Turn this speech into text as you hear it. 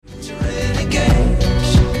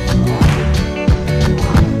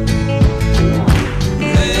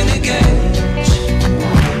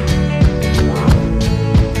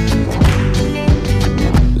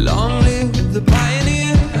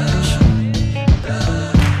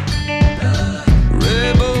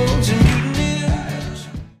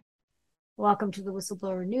Welcome to the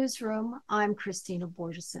Whistleblower Newsroom. I'm Christina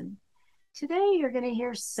Borgeson. Today, you're going to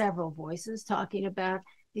hear several voices talking about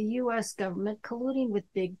the U.S. government colluding with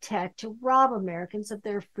big tech to rob Americans of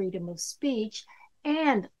their freedom of speech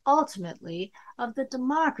and ultimately of the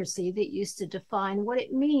democracy that used to define what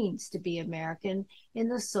it means to be American in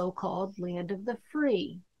the so-called land of the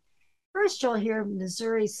free. First, you'll hear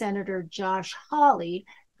Missouri Senator Josh Hawley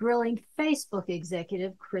grilling Facebook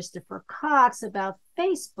executive Christopher Cox about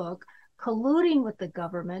Facebook colluding with the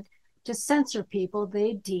government to censor people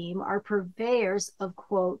they deem are purveyors of,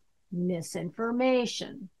 quote,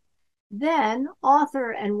 misinformation. Then,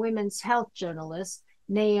 author and women's health journalist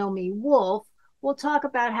NAOMI Wolf will talk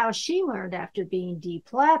about how she learned after being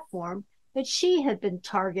deplatformed that she had been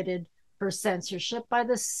targeted for censorship by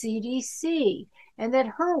the CDC and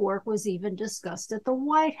that her work was even discussed at the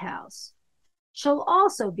White House. She'll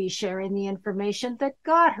also be sharing the information that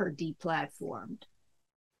got her deplatformed.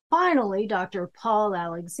 Finally, Dr. Paul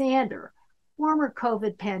Alexander, former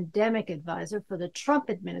COVID pandemic advisor for the Trump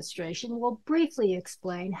administration, will briefly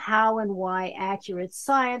explain how and why accurate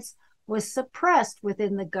science was suppressed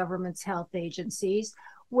within the government's health agencies,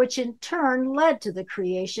 which in turn led to the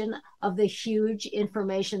creation of the huge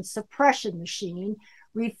information suppression machine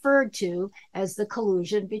referred to as the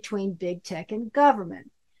collusion between big tech and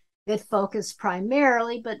government. It focused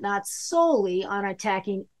primarily, but not solely, on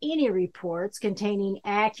attacking any reports containing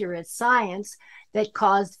accurate science that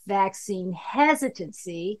caused vaccine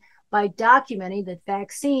hesitancy by documenting that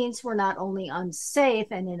vaccines were not only unsafe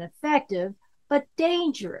and ineffective, but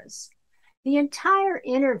dangerous. The entire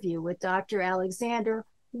interview with Dr. Alexander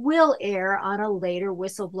will air on a later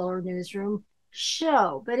Whistleblower Newsroom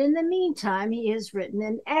show, but in the meantime, he has written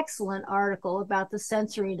an excellent article about the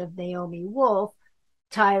censoring of NAOMI Wolf,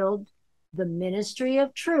 titled "The Ministry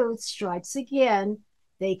of Truth Strikes Again.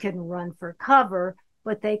 They can run for cover,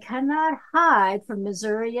 but they cannot hide from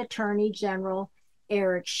Missouri Attorney General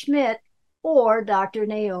Eric Schmidt or Dr.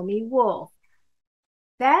 NAOMI Wolf."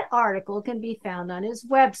 That article can be found on his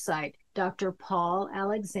website,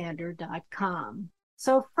 drpaulalexander.com.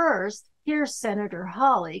 So first, here's Senator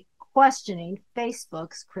Hawley questioning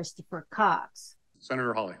Facebook's Christopher Cox.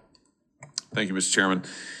 Senator Hawley. Thank you, Mr. Chairman.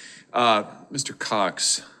 Mr.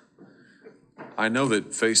 Cox, I know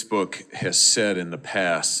that Facebook has said in the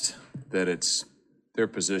past that it's their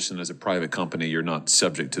position as a private company, you're not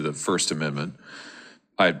subject to the First Amendment.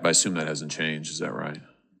 I assume that hasn't changed, is that right?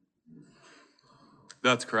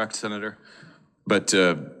 That's correct, Senator. But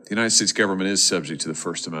the United States government is subject to the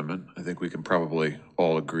First Amendment. I think we can probably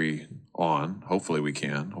all agree on. Hopefully we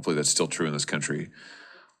can. Hopefully that's still true in this country.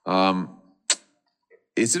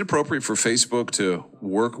 Is it appropriate for Facebook to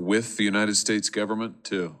work with the United States government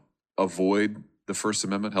to avoid the First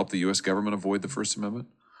Amendment, help the U.S. government avoid the First Amendment?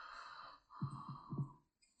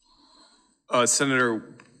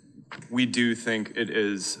 Senator, we do think it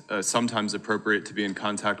is sometimes appropriate to be in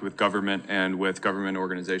contact with government and with government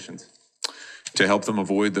organizations. To help them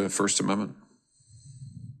avoid the First Amendment?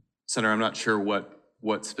 Senator, I'm not sure what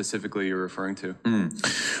specifically you're referring to.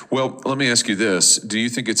 Well, let me ask you this. Do you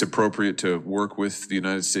think it's appropriate to work with the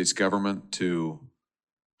United States government to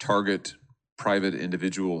target private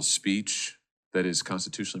individual speech that is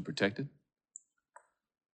constitutionally protected?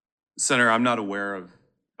 Senator, I'm not aware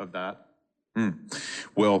of that.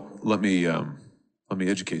 Well, let me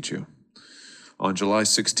educate you. On July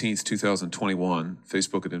 16th, 2021,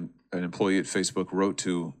 an employee at Facebook wrote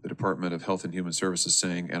to the Department of Health and Human Services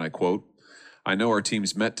saying, and I quote, "I know our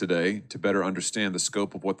teams met today to better understand the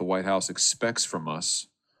scope of what the White House expects from us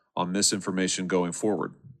on misinformation going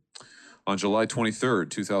forward." On July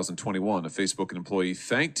 23rd, 2021, a Facebook employee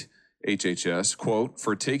thanked HHS, quote,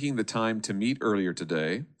 "for taking the time to meet earlier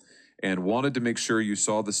today and wanted to make sure you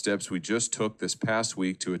saw the steps we just took this past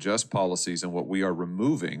week to adjust policies and what we are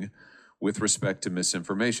removing with respect to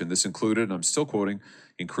misinformation. This included," and I'm still quoting,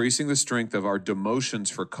 "increasing the strength of our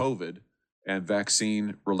demotions for COVID and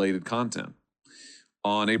vaccine-related content."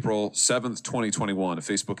 On April 7th, 2021, a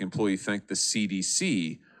Facebook employee thanked the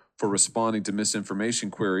CDC for responding to misinformation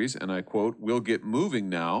queries, and I quote, "We'll get moving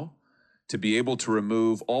now to be able to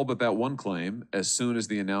remove all but that one claim as soon as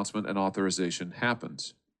the announcement and authorization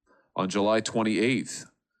happens." On July 28th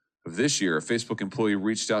of this year, a Facebook employee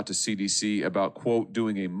reached out to CDC about, quote,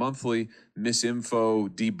 "doing a monthly misinfo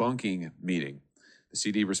debunking meeting." The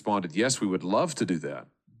CD responded, "Yes, we would love to do that."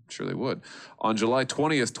 Sure they would. On July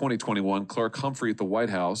 20th, 2021, Clark Humphrey at the White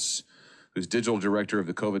House, who's digital director of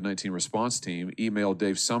the COVID-19 response team, emailed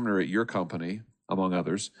Dave Sumner at your company, among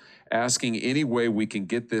others, asking any way we can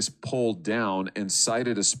get this pulled down, and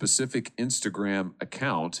cited a specific Instagram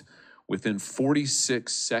account Within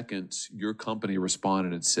 46 seconds, your company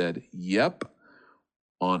responded and said, yep,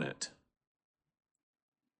 on it.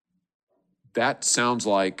 That sounds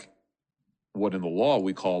like what in the law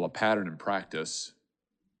we call a pattern and practice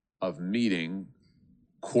of meeting,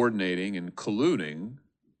 coordinating, and colluding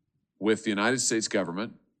with the United States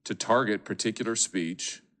government to target particular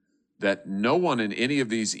speech that no one in any of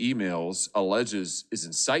these emails alleges is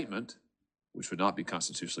incitement, which would not be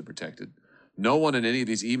constitutionally protected. No one in any of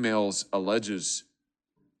these emails alleges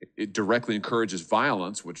it directly encourages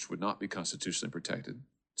violence, which would not be constitutionally protected.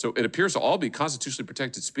 So it appears to all be constitutionally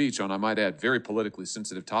protected speech on, I might add, very politically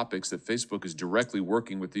sensitive topics that Facebook is directly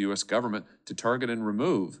working with the U.S. government to target and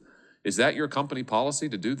remove. Is that your company policy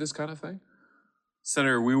to do this kind of thing?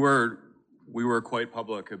 Senator, we were quite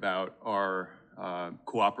public about our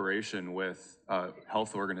cooperation with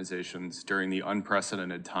health organizations during the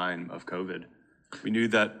unprecedented time of COVID. We knew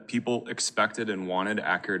that people expected and wanted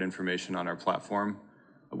accurate information on our platform.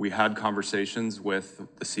 We had conversations with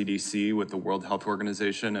the CDC, with the World Health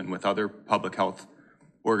Organization, and with other public health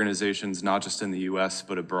organizations, not just in the US,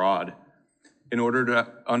 but abroad, in order to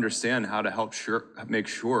understand how to help make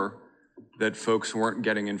sure that folks weren't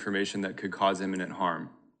getting information that could cause imminent harm.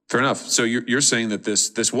 Fair enough. So you're saying that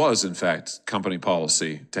this was, in fact, company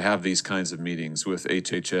policy to have these kinds of meetings with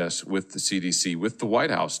HHS, with the CDC, with the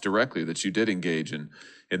White House directly, that you did engage in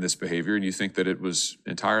this behavior, and you think that it was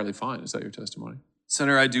entirely fine. Is that your testimony?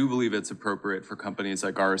 Senator, I do believe it's appropriate for companies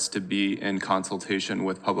like ours to be in consultation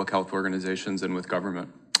with public health organizations and with government.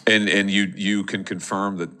 And you can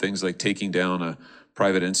confirm that things like taking down a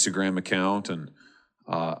private Instagram account and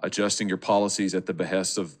adjusting your policies at the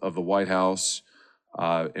behest of the White House,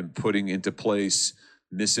 and putting into place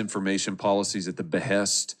misinformation policies at the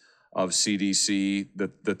behest of CDC,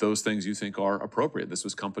 that those things you think are appropriate. This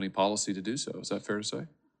was company policy to do so. Is that fair to say?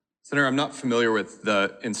 Senator, I'm not familiar with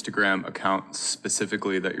the Instagram account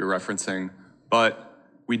specifically that you're referencing, but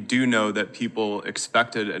we do know that people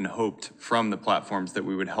expected and hoped from the platforms that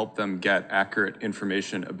we would help them get accurate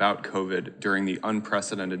information about COVID during the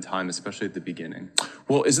unprecedented time, especially at the beginning.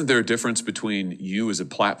 Well, isn't there a difference between you as a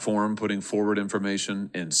platform putting forward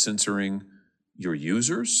information and censoring your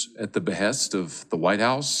users at the behest of the White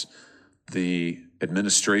House, the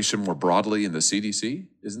administration more broadly, and the CDC?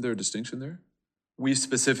 Isn't there a distinction there? We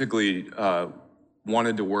specifically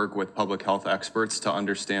wanted to work with public health experts to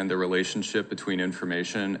understand the relationship between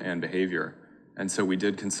information and behavior. And so we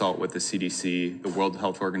did consult with the CDC, the World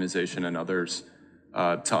Health Organization, and others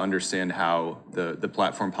to understand how the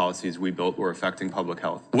platform policies we built were affecting public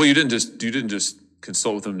health. Well, you didn't just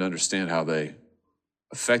consult with them to understand how they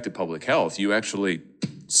affected public health. You actually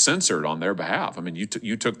censored on their behalf. I mean, you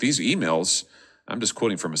took these emails, I'm just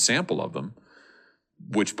quoting from a sample of them,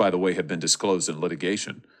 which, by the way, have been disclosed in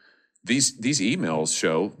litigation. These emails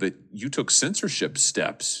show that you took censorship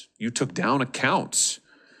steps. You took down accounts.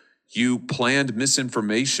 You planned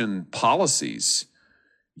misinformation policies.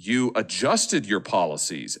 You adjusted your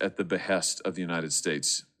policies at the behest of the United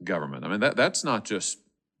States government. I mean, that's not just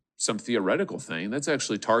some theoretical thing. That's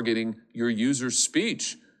actually targeting your user's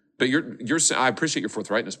speech. But I appreciate your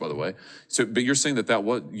forthrightness, by the way. But you're saying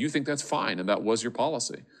you think that's fine, and that was your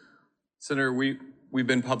policy. Senator, we've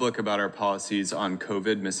been public about our policies on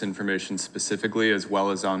COVID misinformation specifically, as well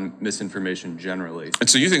as on misinformation generally. And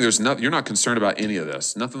so you think you're not concerned about any of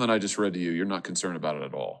this? Nothing that I just read to you, you're not concerned about it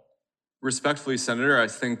at all? Respectfully, Senator, I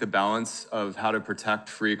think the balance of how to protect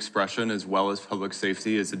free expression as well as public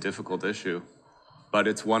safety is a difficult issue, but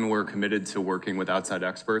it's one we're committed to working with outside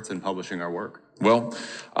experts and publishing our work. Well,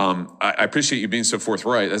 I appreciate you being so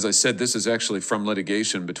forthright. As I said, this is actually from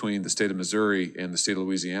litigation between the state of Missouri and the state of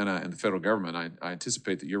Louisiana and the federal government. I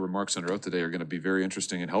anticipate that your remarks under oath today are going to be very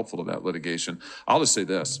interesting and helpful to that litigation. I'll just say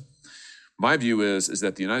this. My view is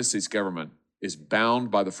that the United States government is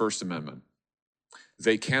bound by the First Amendment.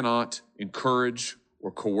 They cannot encourage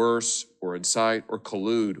or coerce or incite or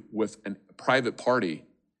collude with a private party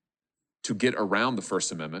to get around the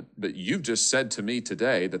First Amendment. But you've just said to me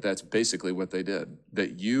today that that's basically what they did,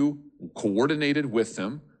 that you coordinated with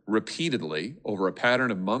them repeatedly over a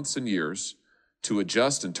pattern of months and years to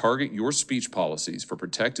adjust and target your speech policies for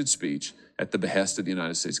protected speech at the behest of the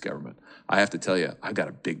United States government. I have to tell you, I've got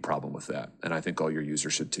a big problem with that, and I think all your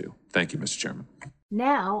users should too. Thank you, Mr. Chairman.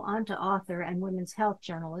 Now, on to author and women's health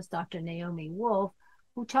journalist, Dr. NAOMI Wolf,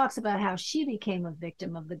 who talks about how she became a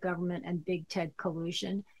victim of the government and big tech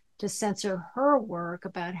collusion to censor her work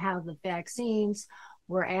about how the vaccines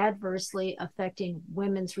were adversely affecting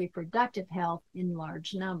women's reproductive health in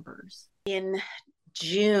large numbers. In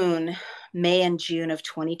May and June of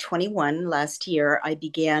 2021, last year, I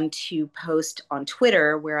began to post on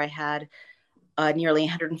Twitter where I had nearly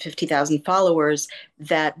 150,000 followers,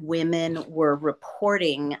 that women were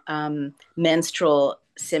reporting menstrual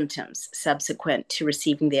symptoms subsequent to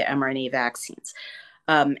receiving the mRNA vaccines.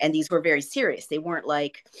 And these were very serious. They weren't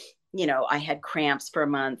like, I had cramps for a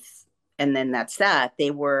month and then that's that.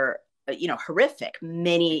 They were, horrific.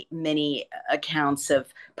 Many, many accounts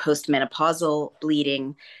of postmenopausal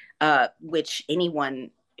bleeding, which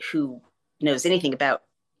anyone who knows anything about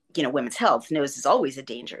women's health knows is always a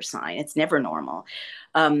danger sign. It's never normal.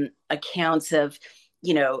 Accounts of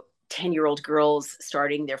 10-year-old girls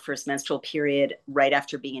starting their first menstrual period right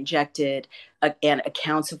after being injected, and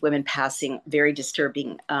accounts of women passing very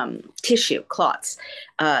disturbing tissue clots.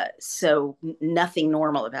 So nothing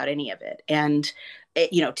normal about any of it. And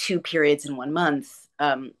 2 periods in 1 month.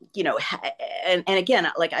 And again,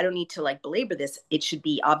 like, I don't need to belabor this. It should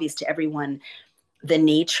be obvious to everyone. The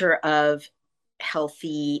nature of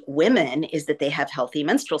healthy women is that they have healthy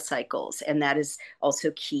menstrual cycles, and that is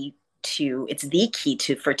also it's the key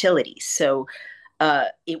to fertility. So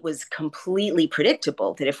it was completely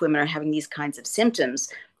predictable that if women are having these kinds of symptoms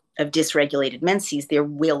of dysregulated menses, there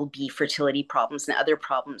will be fertility problems and other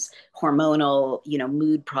problems, hormonal,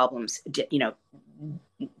 mood problems,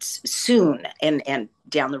 soon and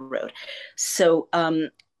down the road. So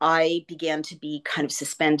I began to be kind of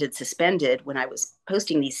suspended when I was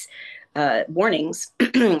posting these warnings.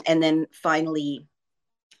 And then finally,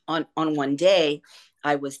 on one day,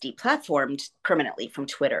 I was deplatformed permanently from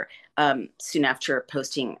Twitter soon after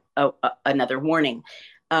posting another warning.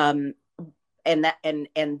 And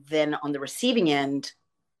then on the receiving end,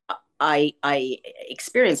 I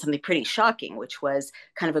experienced something pretty shocking, which was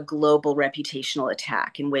kind of a global reputational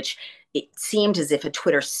attack in which it seemed as if a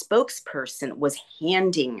Twitter spokesperson was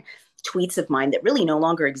handing tweets of mine that really no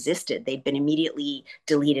longer existed. They'd been immediately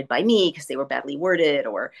deleted by me because they were badly worded,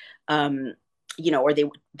 or or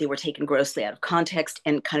they were taken grossly out of context,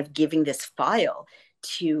 and kind of giving this file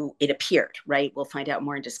to, it appeared, right? We'll find out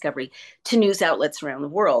more in Discovery, to news outlets around the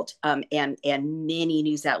world, and many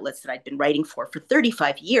news outlets that I'd been writing for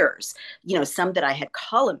 35 years, some that I had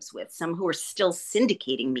columns with, some who were still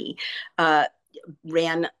syndicating me,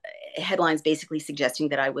 ran headlines basically suggesting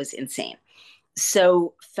that I was insane.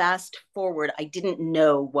 So fast forward, I didn't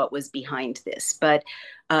know what was behind this, but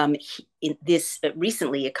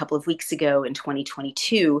recently, a couple of weeks ago in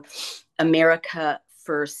 2022, America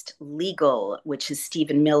First Legal, which is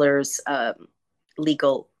Stephen Miller's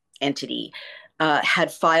legal entity,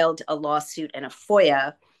 had filed a lawsuit and a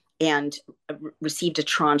FOIA and received a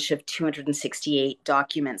tranche of 268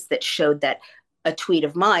 documents that showed that a tweet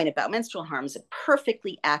of mine about menstrual harms, a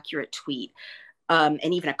perfectly accurate tweet,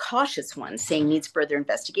 and even a cautious one saying needs further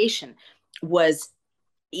investigation, was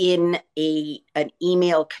in an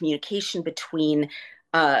email communication between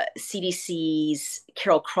CDC's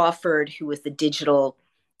Carol Crawford, who was the digital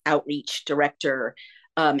outreach director,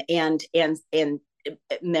 and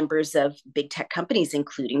members of big tech companies,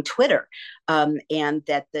 including Twitter, and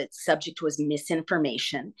that the subject was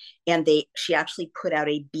misinformation. And she actually put out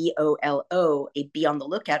a BOLO, a be on the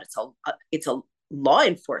lookout. It's a law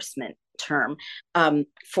enforcement term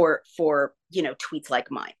for tweets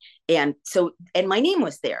like mine. And my name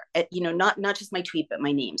was there, not just my tweet, but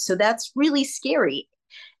my name. So that's really scary.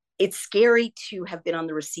 It's scary to have been on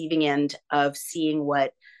the receiving end of seeing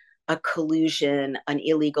what a collusion, an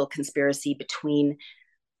illegal conspiracy between,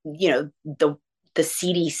 the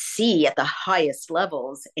CDC at the highest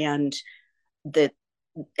levels and the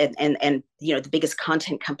biggest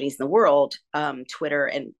content companies in the world, Twitter,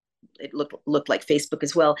 and it looked like Facebook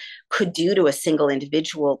as well, could do to a single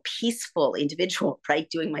individual, peaceful individual, right?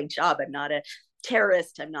 Doing my job. I'm not a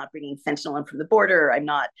terrorist. I'm not bringing fentanyl in from the border. I'm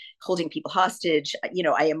not holding people hostage.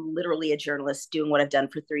 I am literally a journalist doing what I've done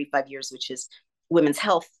for 35 years, which is women's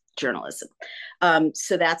health journalism.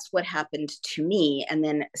 So that's what happened to me. And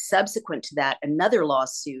then subsequent to that, another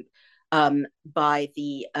lawsuit by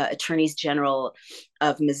the attorneys general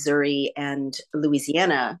of Missouri and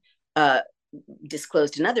Louisiana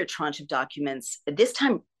disclosed another tranche of documents, this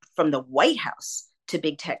time from the White House to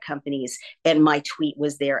big tech companies, and my tweet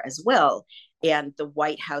was there as well. And the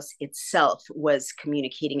White House itself was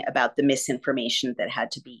communicating about the misinformation that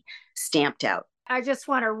had to be stamped out. I just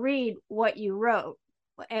want to read what you wrote.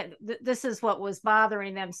 And this is what was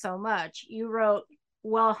bothering them so much. You wrote,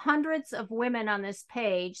 well, hundreds of women on this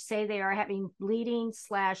page say they are having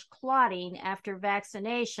bleeding/clotting after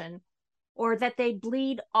vaccination, or that they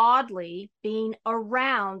bleed oddly being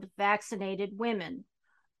around vaccinated women.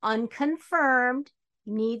 Unconfirmed,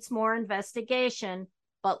 needs more investigation,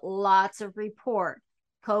 but lots of report.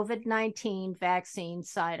 COVID-19 vaccine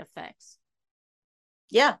side effects.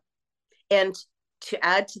 Yeah. And to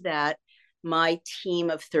add to that, my team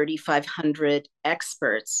of 3,500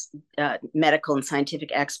 experts, medical and scientific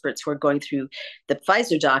experts who are going through the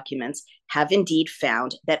Pfizer documents, have indeed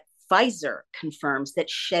found that Pfizer confirms that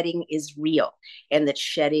shedding is real, and that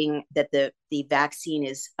shedding, that the vaccine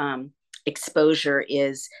is exposure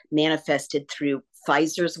is manifested through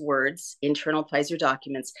Pfizer's words, internal Pfizer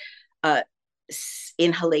documents,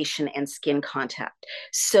 inhalation and skin contact.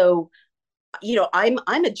 So, you know,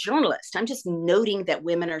 I'm a journalist. I'm just noting that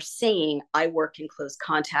women are saying, I work in close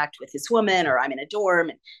contact with this woman, or I'm in a dorm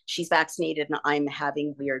and she's vaccinated and I'm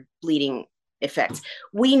having weird bleeding effects.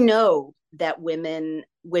 We know that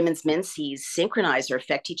women's menses synchronize or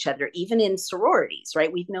affect each other, even in sororities,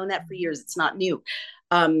 right? We've known that for years. It's not new.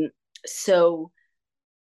 So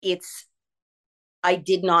I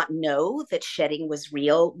did not know that shedding was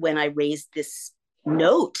real when I raised this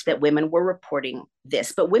note that women were reporting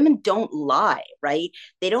this, but women don't lie, right?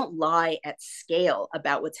 They don't lie at scale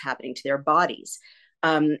about what's happening to their bodies.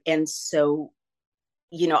 And so,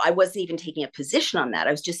 you know, I wasn't even taking a position on that.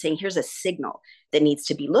 I was just saying, here's a signal that needs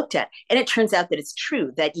to be looked at. And it turns out that it's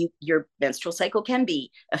true that your menstrual cycle can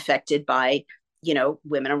be affected by, you know,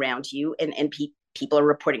 women around you, and people are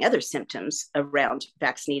reporting other symptoms around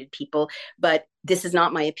vaccinated people. But this is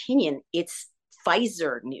not my opinion. It's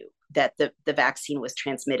Pfizer knew that the vaccine was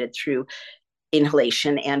transmitted through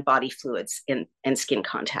inhalation and body fluids and skin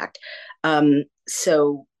contact.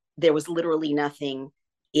 So there was literally nothing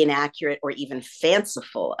inaccurate or even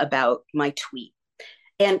fanciful about my tweet.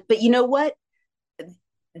 But you know what?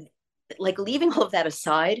 Like, leaving all of that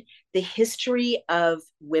aside, the history of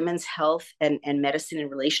women's health and medicine in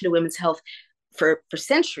relation to women's health for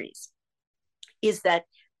centuries is that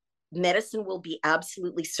medicine will be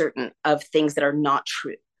absolutely certain of things that are not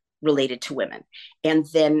true related to women. And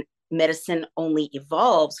then medicine only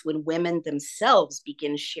evolves when women themselves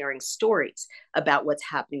begin sharing stories about what's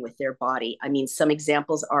happening with their body. I mean, some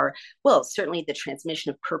examples are, well, certainly the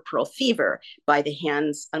transmission of puerperal fever by the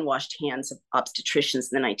unwashed hands of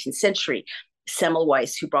obstetricians in the 19th century.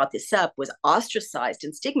 Semmelweis, who brought this up, was ostracized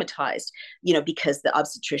and stigmatized, you know, because the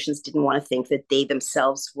obstetricians didn't want to think that they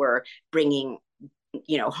themselves were bringing,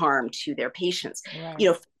 you know, harm to their patients. Right.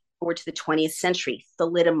 You know, forward to the 20th century,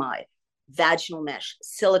 thalidomide, vaginal mesh,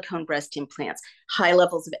 silicone breast implants, high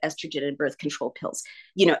levels of estrogen and birth control pills,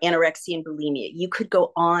 you know, anorexia and bulimia. You could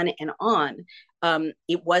go on and on.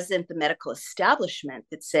 It wasn't the medical establishment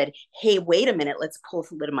that said, hey, wait a minute, let's pull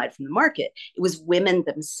thalidomide from the market. It was women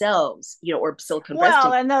themselves, you know, or silicone breast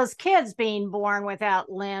implants. Well, and those kids being born without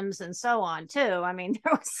limbs and so on, too. I mean,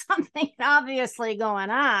 there was something obviously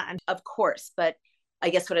going on. Of course, but I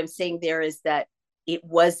guess what I'm saying there is that it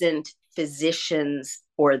wasn't physicians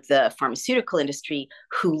or the pharmaceutical industry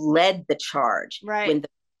who led the charge when the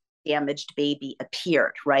damaged baby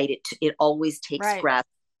appeared, right? It always takes grass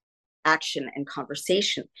action and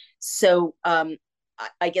conversation. So I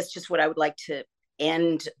guess just what I would like to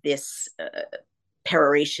end this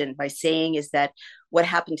peroration by saying is that what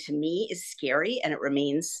happened to me is scary, and it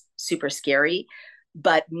remains super scary.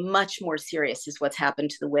 But much more serious is what's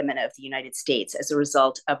happened to the women of the United States as a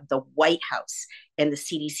result of the White House and the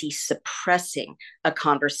CDC suppressing a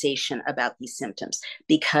conversation about these symptoms.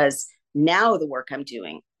 Because now the work I'm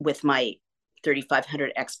doing with my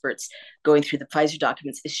 3,500 experts going through the Pfizer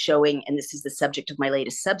documents is showing, and this is the subject of my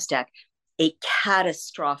latest Substack, a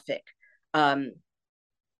catastrophic, what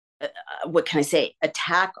can I say,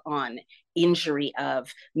 attack on injury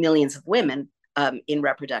of millions of women in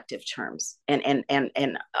reproductive terms, and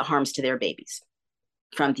harms to their babies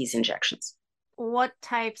from these injections. What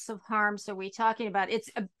types of harms are we talking about? It's,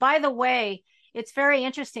 by the way, it's very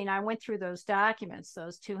interesting. I went through those documents,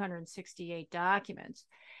 those 268 documents,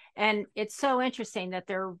 and it's so interesting that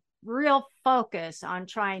their real focus on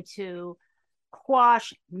trying to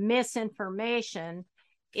quash misinformation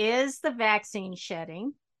is the vaccine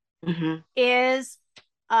shedding, is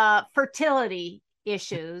fertility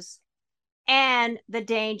issues, and the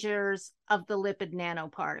dangers of the lipid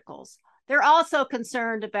nanoparticles. They're also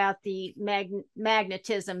concerned about the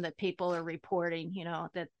magnetism that people are reporting, you know,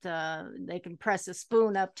 that they can press a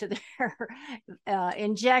spoon up to their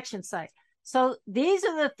injection site. So these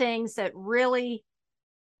are the things that really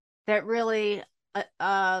bother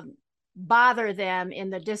them in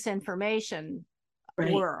the disinformation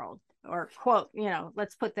world, or quote, you know,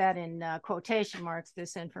 let's put that in quotation marks,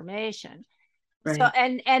 disinformation. Right. So,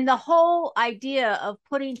 and the whole idea of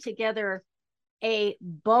putting together a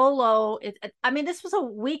BOLO, I mean, this was a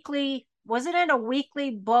weekly, wasn't it a weekly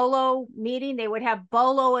BOLO meeting? They would have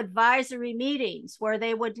BOLO advisory meetings where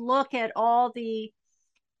they would look at all the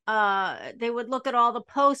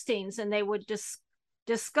postings, and they would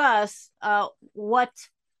discuss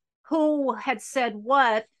who had said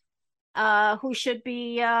what, who should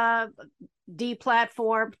be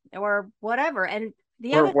deplatformed or whatever. And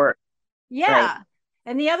the or other, work. yeah. Right.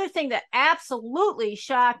 And the other thing that absolutely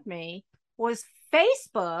shocked me was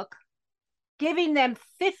Facebook giving them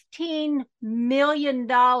 $15 million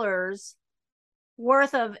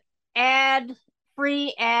worth of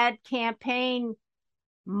free ad campaign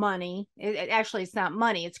money. Actually, it's not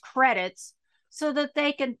money, it's credits, so that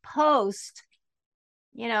they can post,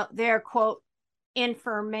 their quote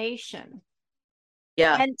information.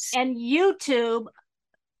 Yeah. And YouTube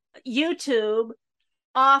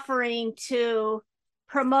offering to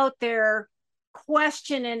promote their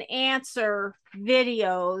question and answer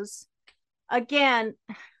videos again.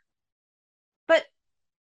 But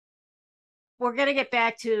we're going to get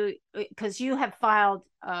back to, because you have filed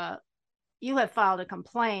a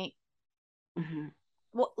complaint. Mm-hmm.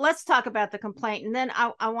 Well, let's talk about the complaint, and then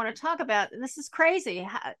I want to talk about, this is crazy,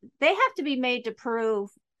 they have to be made to prove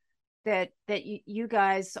that you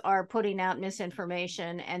guys are putting out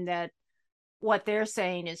misinformation and that what they're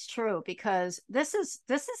saying is true, because this is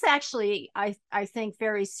actually, I think,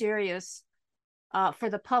 very serious for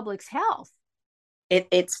the public's health.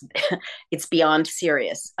 It's it's beyond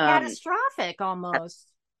serious. Catastrophic almost.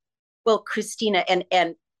 Well, Christina,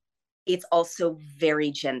 and it's also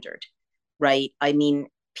very gendered, right? I mean,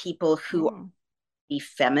 people who be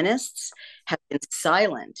feminists have been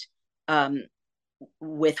silent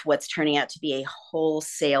with what's turning out to be a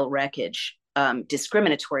wholesale wreckage,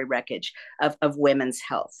 discriminatory wreckage of women's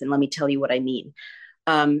health. And let me tell you what I mean.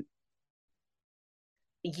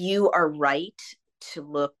 You are right to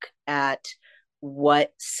look at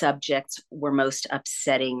what subjects were most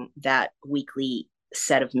upsetting that weekly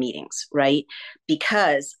set of meetings, right?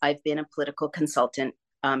 Because I've been a political consultant,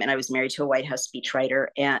 and I was married to a White House speechwriter,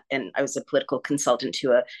 and I was a political consultant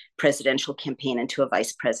to a presidential campaign and to a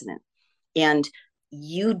vice president. And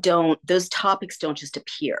those topics don't just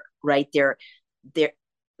appear, right? They're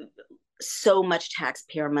so much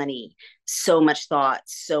taxpayer money, so much thought,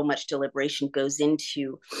 so much deliberation goes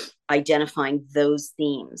into identifying those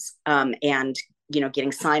themes, and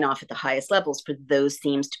getting sign off at the highest levels for those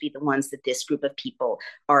themes to be the ones that this group of people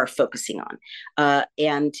are focusing on.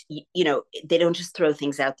 And they don't just throw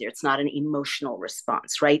things out there. It's not an emotional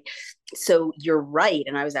response, right? So you're right,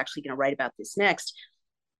 and I was actually going to write about this next.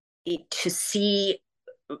 To see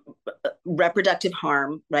reproductive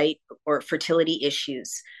harm, right, or fertility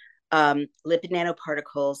issues, lipid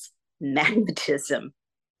nanoparticles, magnetism,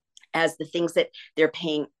 as the things that they're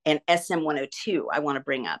paying, and SM-102, I want to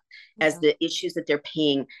bring up, as the issues that they're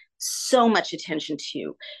paying so much attention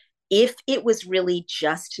to. If it was really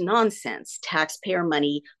just nonsense, taxpayer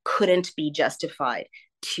money couldn't be justified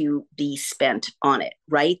to be spent on it,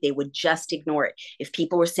 right? They would just ignore it. If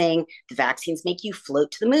people were saying the vaccines make you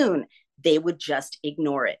float to the moon, they would just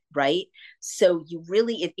ignore it, right? So you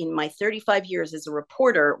really, in my 35 years as a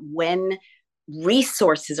reporter, when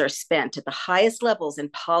resources are spent at the highest levels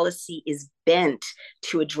and policy is bent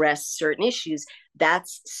to address certain issues,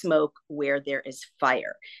 that's smoke where there is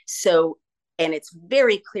fire. So, and it's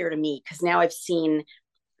very clear to me, because now I've seen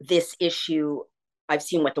this issue, I've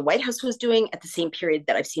seen what the White House was doing at the same period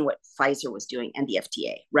that I've seen what Pfizer was doing and the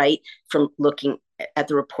FDA, right? From looking at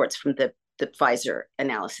the reports from the Pfizer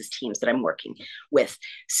analysis teams that I'm working with.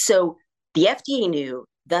 So the FDA knew,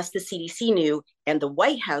 thus the CDC knew, and the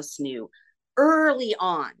White House knew early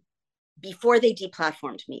on, before they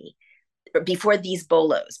deplatformed me, before these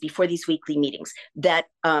bolos, before these weekly meetings, that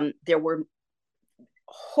there were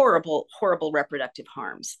horrible, horrible reproductive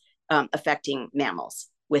harms affecting mammals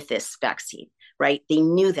with this vaccine, right? They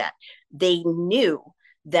knew that. They knew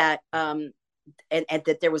that, and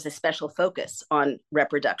that there was a special focus on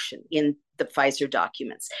reproduction in the Pfizer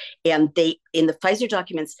documents. And in the Pfizer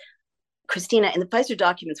documents, Christina, in the Pfizer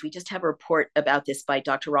documents, we just have a report about this by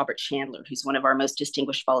Dr. Robert Chandler, who's one of our most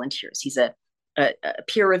distinguished volunteers. He's a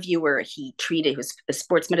peer reviewer. He was a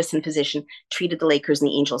sports medicine physician, treated the Lakers and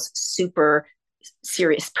the Angels, super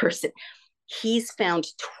serious person. He's found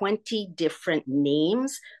 20 different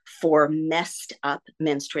names for messed up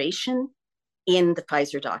menstruation in the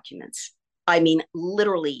Pfizer documents. I mean,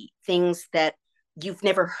 literally things that you've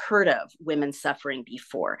never heard of women suffering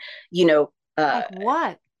before. Like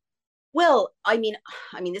what? Well, I mean,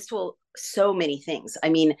 this will, so many things. I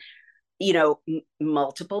mean,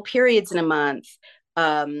 multiple periods in a month,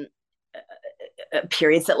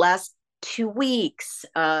 periods that last 2 weeks.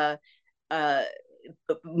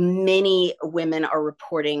 Many women are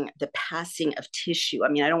reporting the passing of tissue. I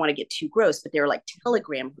mean, I don't want to get too gross, but they're like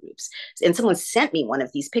Telegram groups. And someone sent me one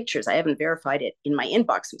of these pictures. I haven't verified it in my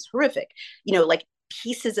inbox. It was horrific. Like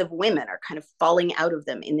pieces of women are kind of falling out of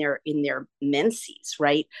them in their menses,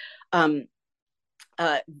 right? Um,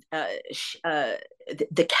 uh, uh,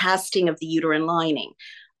 the casting of the uterine lining,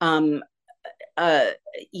 um,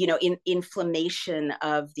 inflammation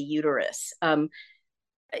of the uterus. I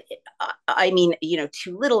mean,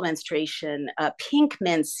 too little menstruation, pink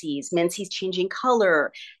menses changing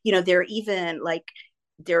color. There are even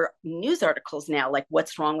there are news articles now, like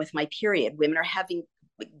what's wrong with my period? Women are having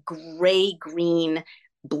gray green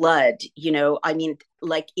blood. I mean,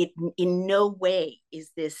 it in no way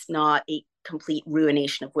is this not a complete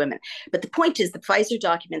ruination of women. But the point is, the Pfizer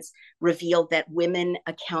documents reveal that women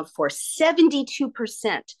account for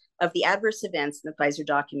 72% of the adverse events in the Pfizer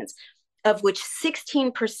documents, of which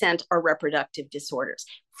 16% are reproductive disorders.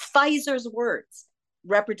 Pfizer's words,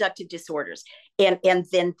 reproductive disorders. And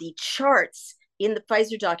then the charts in the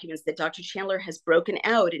Pfizer documents that Dr. Chandler has broken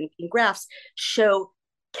out in graphs show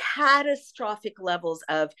catastrophic levels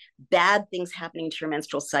of bad things happening to your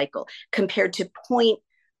menstrual cycle compared to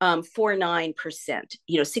 0.49%,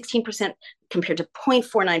 16% compared to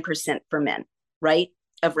 0.49% for men, right,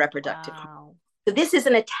 of reproductive. Wow. So this is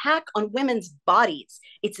an attack on women's bodies.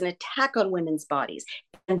 It's an attack on women's bodies,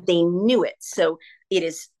 and they knew it. So it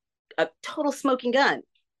is a total smoking gun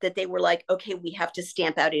that they were like, okay, we have to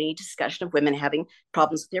stamp out any discussion of women having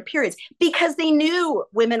problems with their periods, because they knew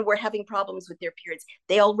women were having problems with their periods.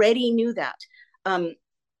 They already knew that. And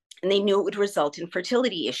they knew it would result in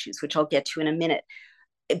fertility issues, which I'll get to in a minute.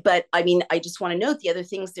 But I mean, I just want to note the other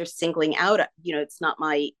things they're singling out. It's not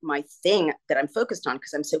my thing that I'm focused on,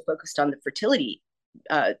 because I'm so focused on the fertility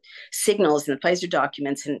signals in the Pfizer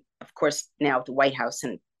documents, and of course now the White House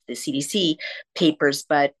and the CDC papers.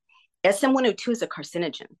 But SM-102 is a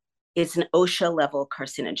carcinogen. It's an OSHA level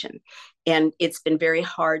carcinogen, and it's been very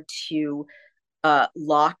hard to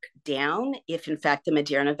lock down if in fact the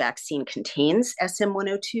Moderna vaccine contains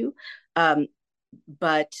SM-102.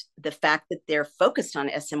 But the fact that they're focused on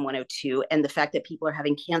SM-102 and the fact that people are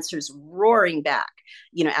having cancers roaring back,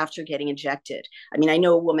 after getting injected. I mean, I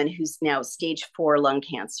know a woman who's now stage 4 lung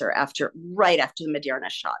cancer right after the Moderna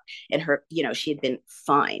shot, and her, she had been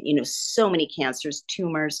fine. So many cancers,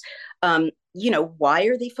 tumors. Why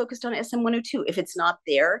are they focused on SM-102? If it's not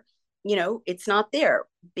there, it's not there.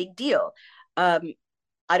 Big deal. I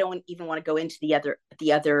don't even want to go into the other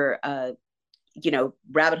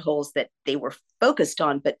rabbit holes that they were focused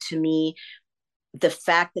on. But to me, the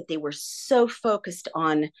fact that they were so focused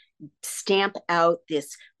on stamp out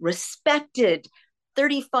this respected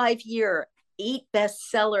 35-year, 8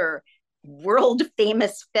 bestseller, world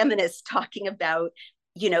famous feminist talking about,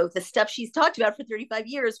 the stuff she's talked about for 35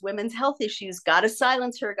 years, women's health issues, got to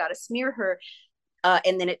silence her, got to smear her.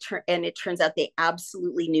 And then it turns out they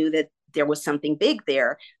absolutely knew that there was something big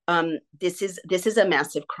there. This is a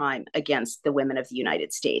massive crime against the women of the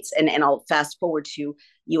United States. And I'll fast forward to,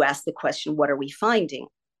 you asked the question, what are we finding?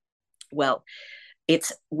 Well,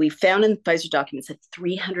 we found in the Pfizer documents a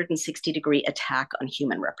 360-degree attack on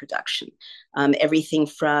human reproduction. Everything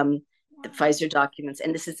from the Pfizer documents,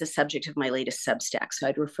 and this is the subject of my latest Substack, so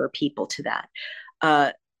I'd refer people to that.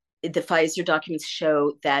 The Pfizer documents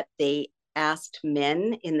show that they asked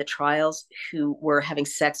men in the trials who were having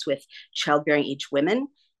sex with childbearing age women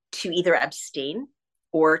to either abstain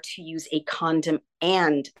or to use a condom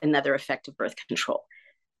and another effective birth control,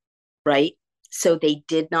 right? So they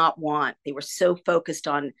were so focused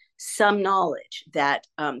on some knowledge that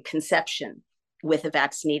conception with a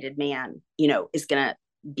vaccinated man, is going to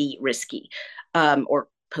be risky or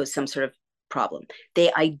pose some sort of problem. They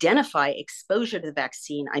identify exposure to the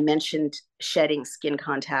vaccine. I mentioned shedding, skin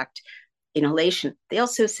contact, inhalation. They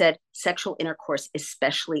also said sexual intercourse,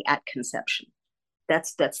 especially at conception.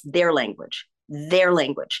 That's their language.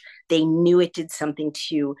 They knew it did something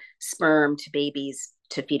to sperm, to babies,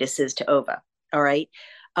 to fetuses, to ova. All right.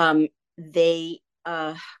 God,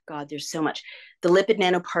 there's so much. The lipid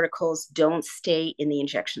nanoparticles don't stay in the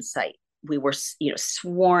injection site. We were,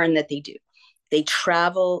 sworn that they do. They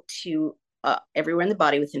travel to everywhere in the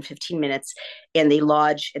body within 15 minutes, and they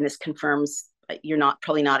lodge, and this confirms, you're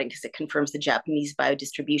probably nodding because it confirms the Japanese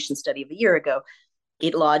biodistribution study of a year ago.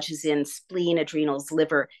 It lodges in spleen, adrenals,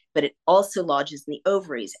 liver, but it also lodges in the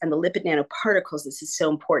ovaries. And the lipid nanoparticles, this is so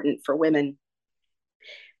important for women.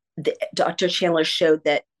 Dr. Chandler showed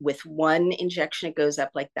that with one injection, it goes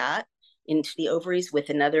up like that into the ovaries. With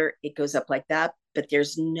another, it goes up like that. But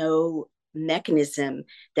there's no mechanism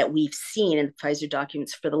that we've seen in the Pfizer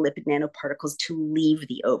documents for the lipid nanoparticles to leave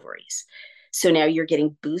the ovaries. So now you're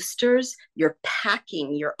getting boosters, you're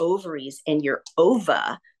packing your ovaries and your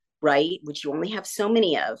ova, right, which you only have so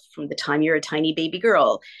many of from the time you're a tiny baby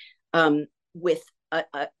girl, with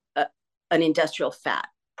an industrial fat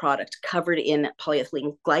product covered in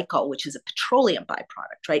polyethylene glycol, which is a petroleum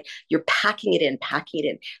byproduct, right? You're packing it in.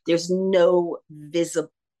 There's no visible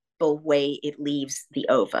way it leaves the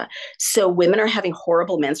ova. So women are having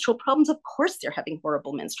horrible menstrual problems. Of course, they're having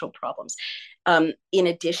horrible menstrual problems. In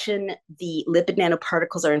addition, the lipid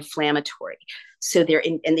nanoparticles are inflammatory. So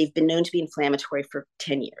and they've been known to be inflammatory for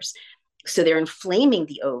 10 years. So they're inflaming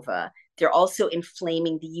the ova. They're also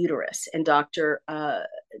inflaming the uterus. And Dr.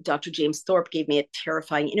 James Thorpe gave me a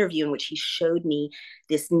terrifying interview in which he showed me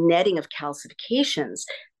this netting of calcifications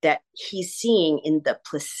that he's seeing in the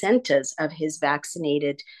placentas of his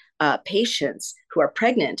vaccinated patients who are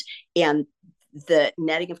pregnant. And the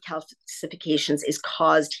netting of calcifications is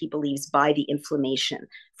caused, he believes, by the inflammation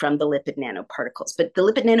from the lipid nanoparticles. But the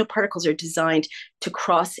lipid nanoparticles are designed to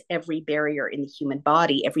cross every barrier in the human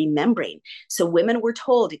body, every membrane. So women were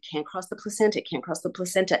told it can't cross the placenta, it can't cross the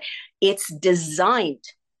placenta. It's designed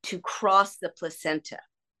to cross the placenta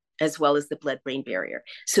as well as the blood-brain barrier.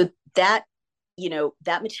 So that,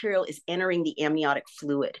 that material is entering the amniotic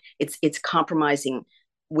fluid. It's compromising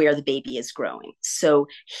where the baby is growing. So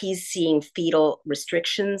he's seeing fetal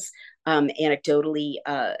restrictions. Anecdotally,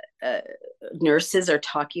 nurses are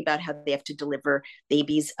talking about how they have to deliver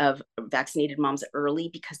babies of vaccinated moms early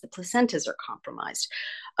because the placentas are compromised.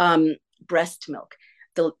 Breast milk.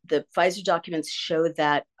 The Pfizer documents show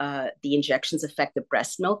that the injections affect the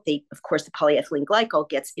breast milk. Of course, the polyethylene glycol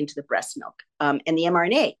gets into the breast milk, and the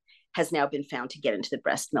mRNA has now been found to get into the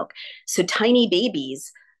breast milk. So tiny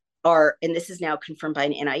babies are, and this is now confirmed by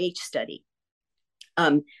an NIH study,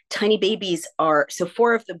 tiny babies are, so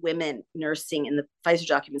 4 of the women nursing in the Pfizer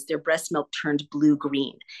documents, their breast milk turned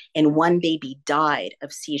blue-green, and 1 baby died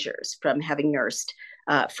of seizures from having nursed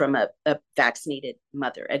from a vaccinated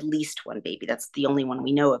mother, at least 1 baby. That's the only one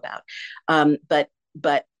we know about. But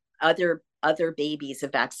other babies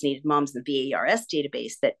of vaccinated moms in the VAERS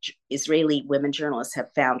database that Israeli women journalists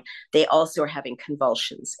have found, they also are having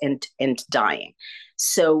convulsions and dying.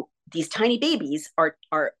 So these tiny babies are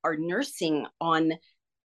nursing on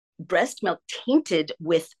breast milk tainted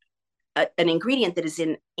with an ingredient that is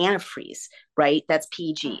in antifreeze, right? That's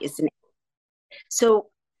PEG. So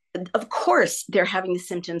of course they're having the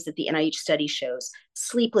symptoms that the NIH study shows: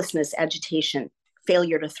 sleeplessness, agitation,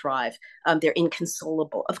 failure to thrive. They're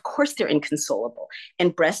inconsolable. Of course they're inconsolable.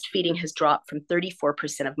 And breastfeeding has dropped from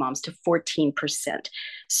 34% of moms to 14%.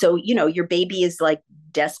 So, your baby is like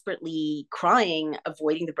desperately crying,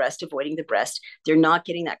 avoiding the breast. They're not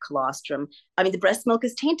getting that colostrum. I mean, the breast milk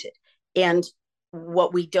is tainted. And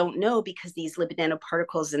what we don't know, because these lipid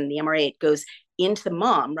nanoparticles and the mRNA, it goes into the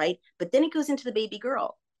mom, right? But then it goes into the baby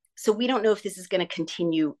girl. So we don't know if this is going to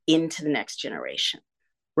continue into the next generation.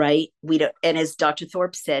 Right? We don't, and as Dr.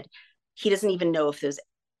 Thorpe said, he doesn't even know if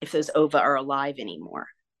those ova are alive anymore,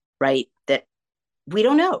 right? That we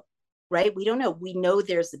don't know, right? We don't know. We know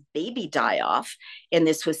there's a baby die-off, and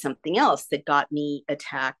this was something else that got me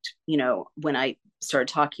attacked, when I started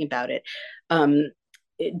talking about it.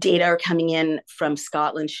 Data are coming in from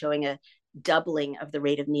Scotland showing a doubling of the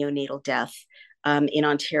rate of neonatal death. In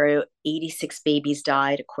Ontario, 86 babies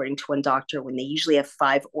died, according to one doctor, when they usually have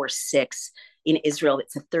 5 or 6. In Israel,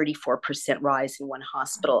 it's a 34% rise in one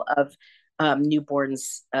hospital of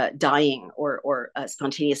newborns dying or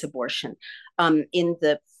spontaneous abortion. In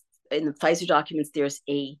the Pfizer documents, there's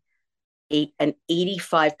an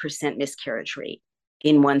 85% miscarriage rate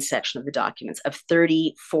in one section of the documents. Of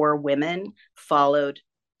 34 women followed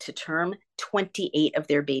to term, 28 of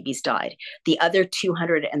their babies died. The other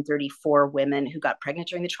 234 women who got pregnant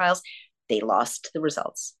during the trials, they lost the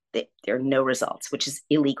results. There are no results, which is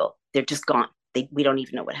illegal. They're just gone. We don't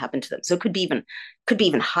even know what happened to them. So it could be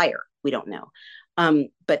even higher. We don't know.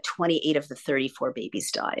 But 28 of the 34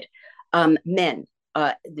 babies died. Men,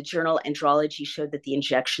 the journal Andrology showed that the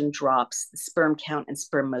injection drops the sperm count and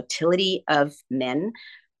sperm motility of men.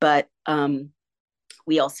 But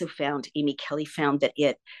we also found, Amy Kelly found that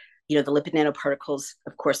the lipid nanoparticles,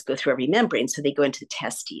 of course, go through every membrane. So they go into the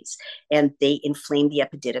testes and they inflame the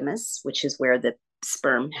epididymis, which is where the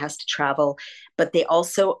sperm has to travel. But they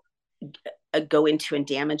also go into and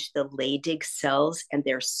damage the Leydig cells and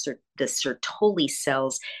the Sertoli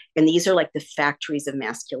cells. And these are like the factories of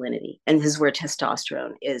masculinity. And this is where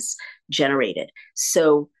testosterone is generated.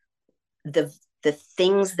 So the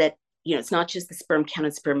things that, it's not just the sperm count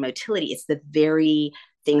and sperm motility, it's the very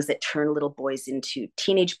things that turn little boys into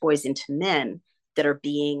teenage boys into men that are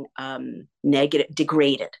being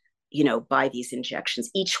degraded, by these injections.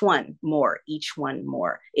 Each one more,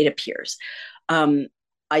 it appears.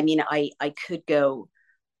 I mean, I could go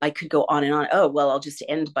on and on. Oh, well, I'll just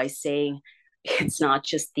end by saying it's not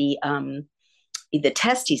just the the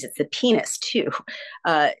testes, it's the penis too.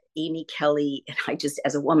 Amy Kelly, and I just,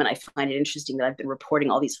 as a woman, I find it interesting that I've been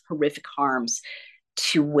reporting all these horrific harms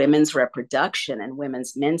to women's reproduction and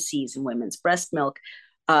women's menses and women's breast milk.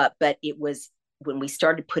 But it was when we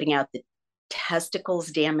started putting out the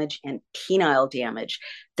testicles damage and penile damage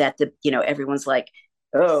that everyone's like,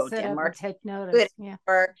 oh, sit up and take notice. Good. Yeah.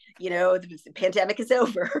 Or, the pandemic is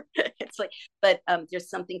over. It's like, but there's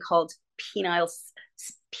something called penile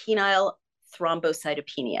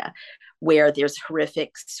thrombocytopenia, where there's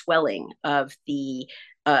horrific swelling of the,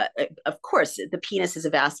 of course, the penis is a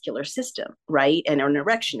vascular system, right? And an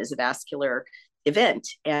erection is a vascular event.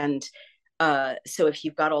 And so if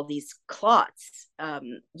you've got all these clots,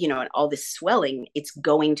 and all this swelling, it's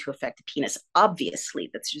going to affect the penis. Obviously,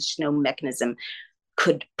 that's just no mechanism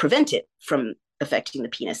could prevent it from affecting the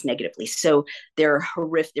penis negatively. So there's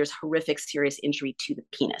horrific serious injury to the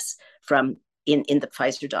penis from in the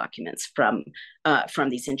Pfizer documents from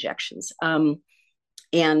these injections.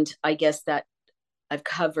 And I guess that I've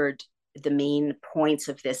covered the main points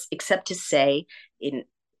of this, except to say, in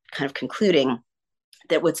kind of concluding,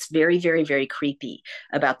 that what's very, very, very creepy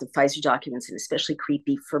about the Pfizer documents, and especially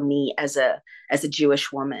creepy for me as a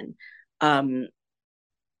Jewish woman,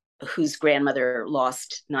 whose grandmother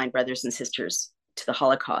lost 9 brothers and sisters to the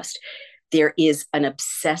Holocaust, there is an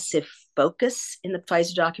obsessive focus in the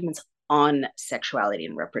Pfizer documents on sexuality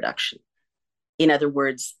and reproduction. In other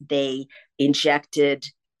words, they injected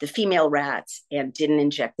the female rats and didn't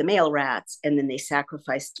inject the male rats, and then they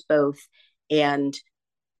sacrificed both and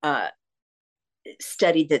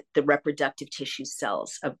studied the reproductive tissue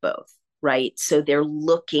cells of both, right? So they're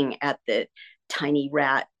looking at the tiny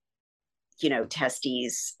rat,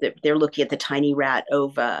 testes. They're looking at the tiny rat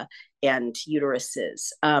ova and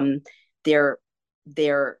uteruses.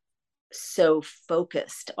 They're so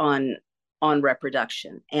focused on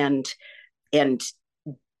reproduction, and it's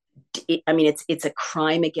a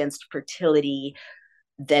crime against fertility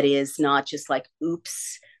that is not just like,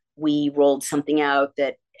 oops, we rolled something out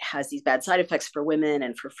that has these bad side effects for women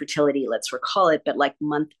and for fertility, let's recall it, but like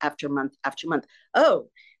month after month after month,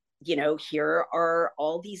 here are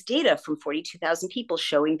all these data from 42,000 people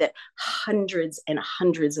showing that hundreds and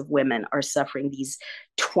hundreds of women are suffering these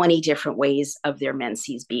 20 different ways of their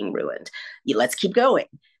menses being ruined. Let's keep going.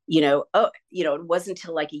 It wasn't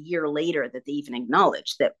until like a year later that they even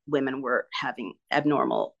acknowledged that women were having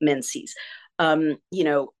abnormal menses. We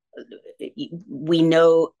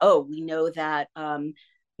know that,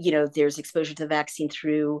 there's exposure to the vaccine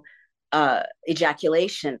through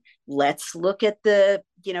ejaculation. Let's look at the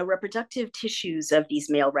reproductive tissues of these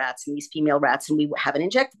male rats and these female rats, and we haven't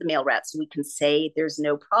injected the male rats, so we can say there's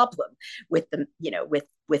no problem with them,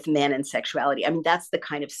 with men and sexuality. I mean, that's the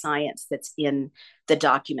kind of science that's in the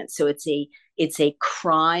document. So it's a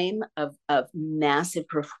crime of massive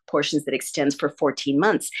proportions that extends for 14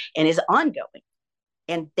 months and is ongoing,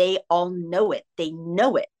 and they all know it. They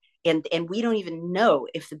know it. And we don't even know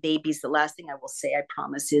if the babies, the last thing I will say, I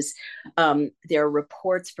promise, is there are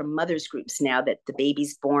reports from mothers groups now that the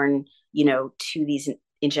babies born, to these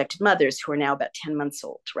injected mothers, who are now about 10 months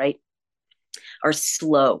old, right, are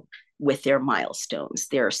slow with their milestones.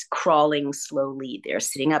 They're crawling slowly. They're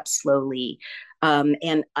sitting up slowly.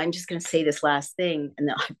 And I'm just going to say this last thing, and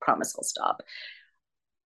then I promise I'll stop.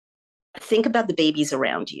 Think about the babies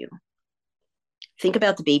around you. Think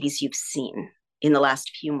about the babies you've seen in the last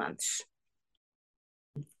few months.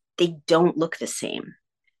 They don't look the same.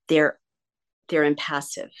 They're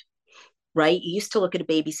impassive, right? You used to look at a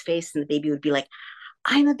baby's face and the baby would be like,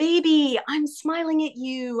 I'm a baby, I'm smiling at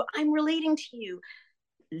you, I'm relating to you.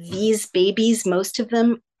 These babies, most of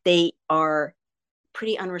them, they are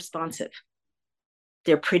pretty unresponsive.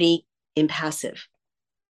 They're pretty impassive.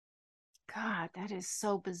 God, that is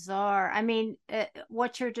so bizarre. I mean,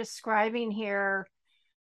 what you're describing here,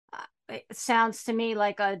 it sounds to me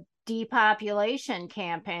like a depopulation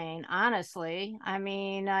campaign, honestly. I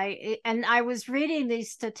mean, I was reading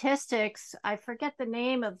these statistics. I forget the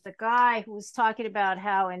name of the guy who was talking about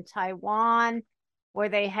how in Taiwan, where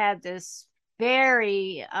they had this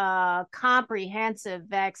very comprehensive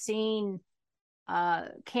vaccine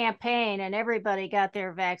campaign and everybody got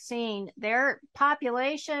their vaccine, their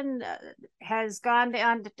population has gone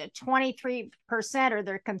down to 23%, or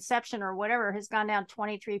their conception or whatever has gone down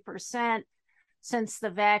 23% since the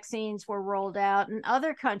vaccines were rolled out. And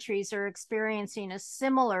other countries are experiencing a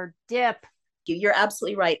similar dip. You're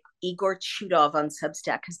absolutely right. Igor Chudov on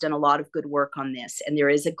Substack has done a lot of good work on this. And there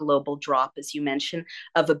is a global drop, as you mentioned,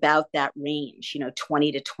 of about that range,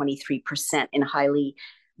 20 to 23% in highly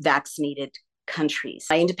vaccinated countries.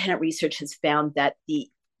 My independent research has found that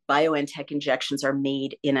BioNTech injections are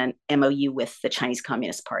made in an MOU with the Chinese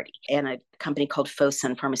Communist Party and a company called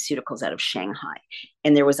Fosun Pharmaceuticals out of Shanghai.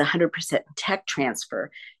 And there was 100% tech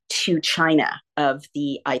transfer to China of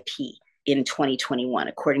the IP in 2021,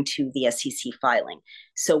 according to the SEC filing.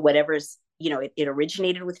 So whatever's, it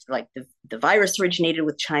originated with, like, the virus originated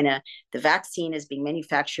with China. The vaccine is being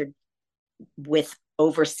manufactured with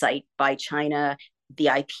oversight by China. The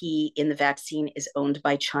IP in the vaccine is owned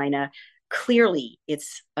by China. Clearly,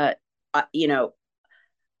 it's, I've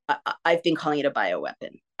been calling it a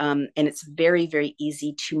bioweapon. And it's very, very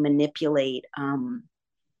easy to manipulate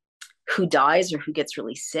who dies or who gets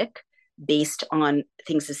really sick based on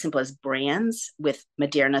things as simple as brands, with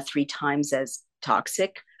Moderna 3 times as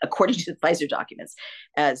toxic, according to the Pfizer documents,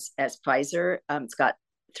 as Pfizer. It's got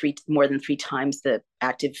more than 3 times the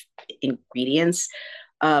active ingredients,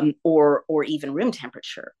 or even room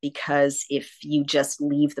temperature, because if you just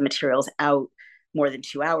leave the materials out more than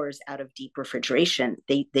 2 hours out of deep refrigeration,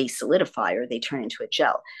 they solidify or they turn into a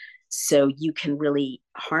gel. So you can really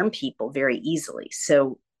harm people very easily.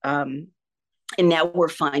 So, and now we're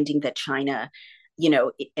finding that China,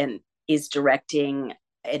 and is directing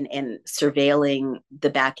and surveilling the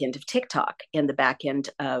back end of TikTok and the back end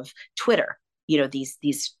of Twitter.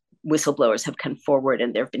 These whistleblowers have come forward,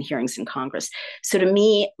 and there have been hearings in Congress. So to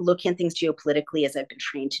me, looking at things geopolitically, as I've been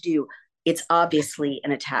trained to do, it's obviously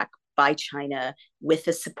an attack by China with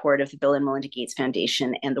the support of the Bill and Melinda Gates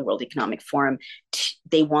Foundation and the World Economic Forum.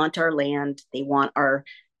 They want our land. They want our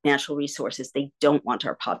natural resources. They don't want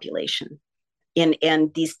our population.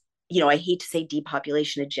 And these, I hate to say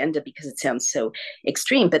depopulation agenda because it sounds so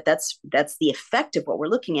extreme, but that's the effect of what we're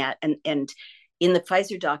looking at. And in the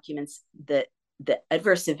Pfizer documents, the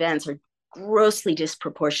adverse events are grossly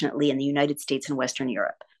disproportionately in the United States and Western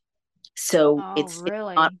Europe. So it's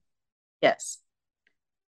really, yes.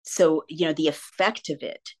 So, the effect of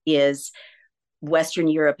it is Western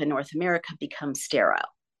Europe and North America become sterile.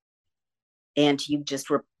 And you just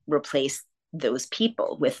replace those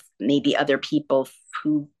people with maybe other people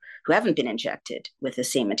who haven't been injected with the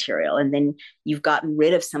same material. And then you've gotten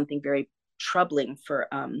rid of something very troubling for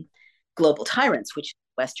global tyrants, which is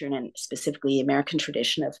Western and specifically American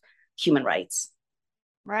tradition of human rights.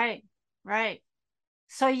 Right.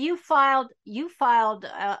 So you filed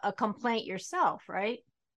a complaint yourself, right?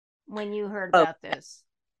 When you heard about this.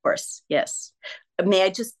 Of course, yes. May I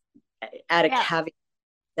just add a caveat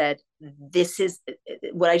that this is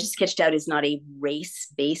what I just sketched out is not a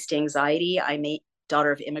race-based anxiety. I'm a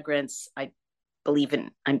daughter of immigrants. I'm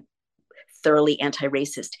thoroughly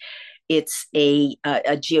anti-racist. It's a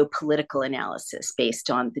geopolitical analysis based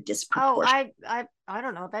on the disproportion. Oh, I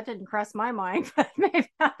don't know. That didn't cross my mind, but maybe.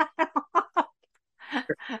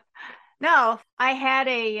 No, I had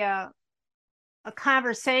a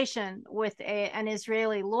conversation with an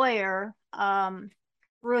Israeli lawyer,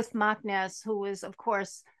 Ruth Maknes, who was, of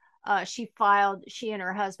course, she and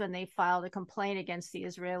her husband, they filed a complaint against the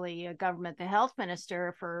Israeli government, the health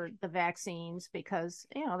minister, for the vaccines, because,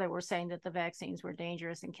 they were saying that the vaccines were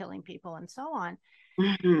dangerous and killing people and so on.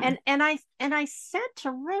 Mm-hmm. And I said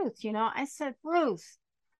to Ruth, I said, Ruth,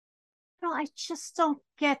 I just don't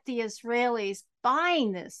get the Israelis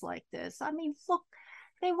buying this like this. I mean, look,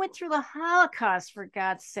 they went through the Holocaust, for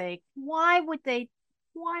God's sake. Why would they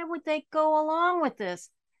go along with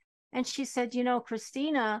this? And she said,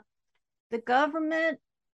 Christina, the government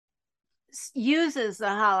uses the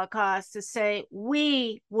Holocaust to say,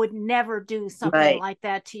 we would never do something like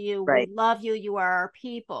that to you. Right. We love you. You are our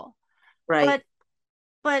people. Right.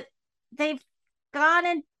 But they've gone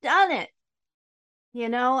and done it,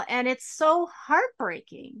 and it's so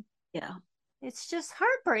heartbreaking. Yeah. It's just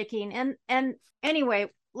heartbreaking. And anyway,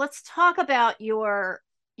 let's talk about your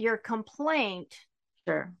complaint.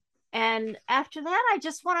 Sure. And after that, I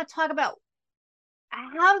just want to talk about,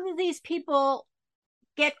 how do these people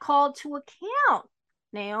get called to account,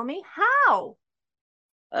 Naomi? How?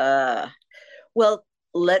 Well,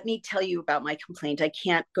 let me tell you about my complaint. I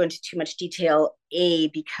can't go into too much detail, A,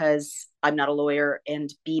 because I'm not a lawyer, and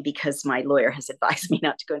B, because my lawyer has advised me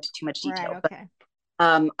not to go into too much detail. Right, okay.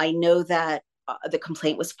 But I know that the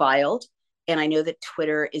complaint was filed, and I know that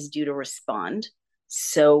Twitter is due to respond.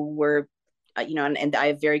 So we're and I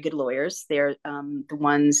have very good lawyers. They're the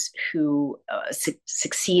ones who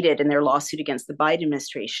succeeded in their lawsuit against the Biden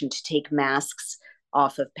administration to take masks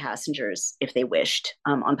off of passengers if they wished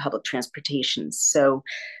on public transportation. So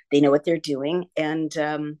they know what they're doing. And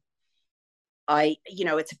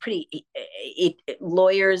it's a pretty,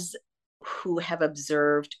 lawyers who have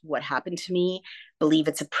observed what happened to me believe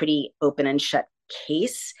it's a pretty open and shut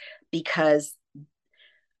case, because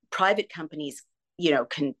private companies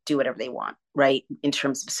can do whatever they want, right, in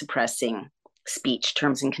terms of suppressing speech,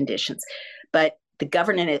 terms and conditions. But the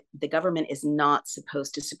government is not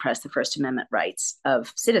supposed to suppress the First Amendment rights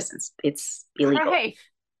of citizens. It's illegal, Right.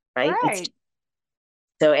 right? Right.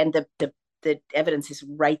 And the evidence is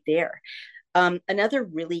right there. Another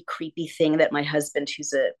really creepy thing that my husband,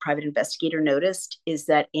 who's a private investigator, noticed is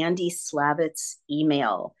that Andy Slavitt's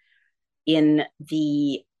email in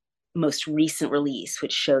the most recent release,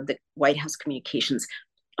 which showed the White House communications,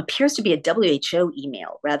 appears to be a WHO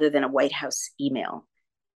email rather than a White House email.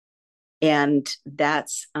 And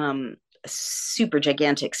that's a super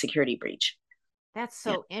gigantic security breach. That's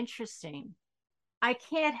so interesting. I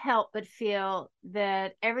can't help but feel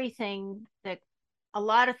that a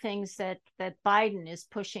lot of things that Biden is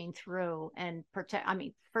pushing through and protect. I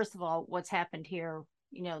mean, first of all, what's happened here,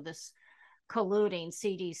 this colluding,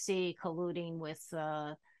 CDC colluding with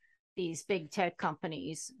these big tech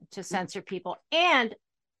companies to censor people and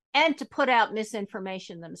to put out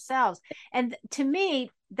misinformation themselves. And to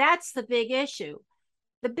me, that's the big issue.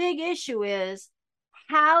 The big issue is,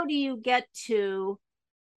 how do you get to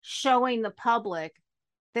showing the public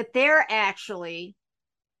that they're actually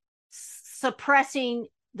suppressing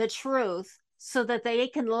the truth so that they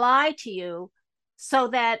can lie to you, so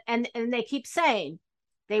that and they keep saying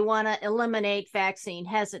they want to eliminate vaccine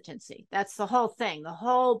hesitancy. That's the whole thing. The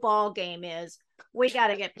whole ball game is, we got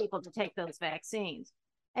to get people to take those vaccines.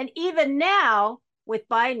 And even now, with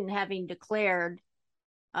Biden having declared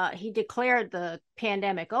he declared the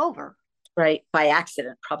pandemic over, right, by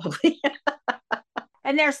accident probably.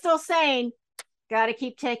 and they're still saying, got to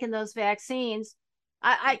keep taking those vaccines.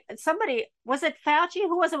 Somebody, was it Fauci?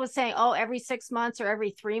 Who was saying, oh, every 6 months or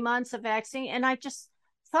every 3 months a vaccine? And I just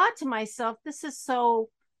thought to myself, this is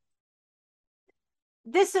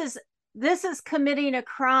committing a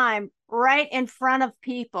crime right in front of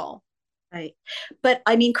people. Right. But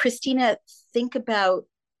I mean, Christina, think about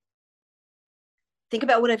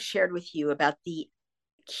what I've shared with you about the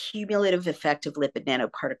cumulative effect of lipid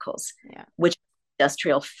nanoparticles, which are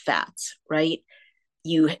industrial fats, right?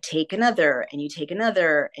 You take another and you take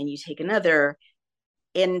another and you take another,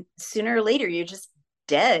 and sooner or later you're just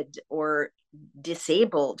dead or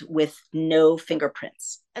disabled with no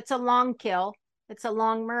fingerprints. It's a long kill. It's a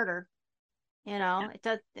long murder.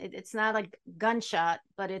 It's not a gunshot,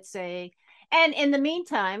 but and in the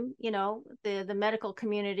meantime, the medical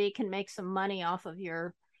community can make some money off of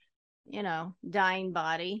your, dying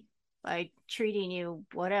body by treating you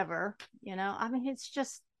whatever, I mean, it's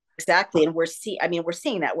just. Exactly. And we're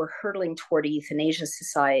seeing that we're hurtling toward a euthanasia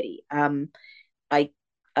society. I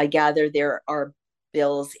gather there are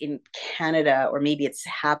bills in Canada, or maybe it's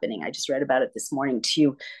happening, I just read about it this morning,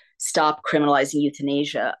 to stop criminalizing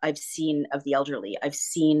euthanasia. I've seen of the elderly. I've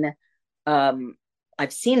seen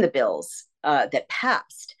the bills that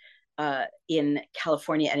passed in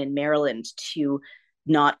California and in Maryland to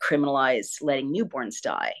not criminalize letting newborns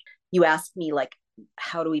die. You asked me, like,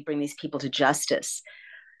 how do we bring these people to justice?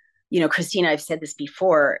 Christina, I've said this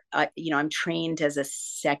before, I'm trained as a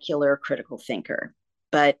secular critical thinker,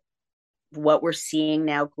 but what we're seeing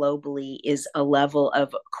now globally is a level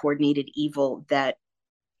of coordinated evil that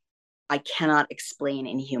I cannot explain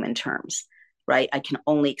in human terms, right? I can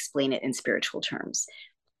only explain it in spiritual terms.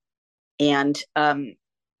 And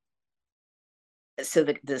so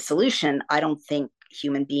the solution, I don't think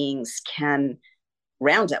human beings can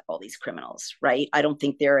round up all these criminals, right? I don't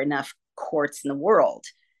think there are enough courts in the world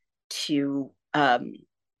to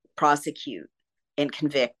prosecute and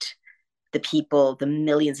convict the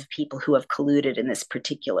millions of people who have colluded in this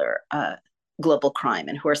particular global crime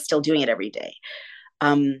and who are still doing it every day.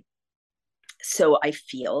 So I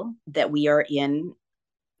feel that we are in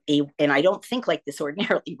and I don't think like this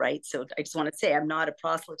ordinarily, right? So I just want to say, I'm not a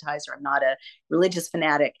proselytizer, I'm not a religious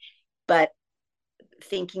fanatic, but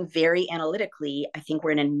thinking very analytically, I think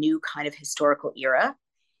we're in a new kind of historical era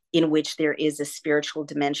in which there is a spiritual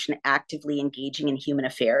dimension actively engaging in human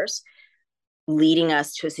affairs, leading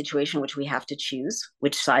us to a situation in which we have to choose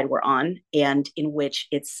which side we're on, and in which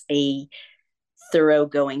it's a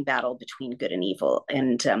thoroughgoing battle between good and evil.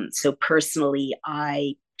 And so personally,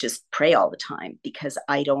 I just pray all the time, because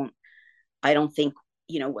I don't think,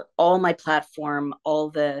 with all my platform, all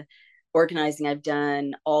the organizing I've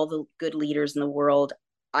done, all the good leaders in the world,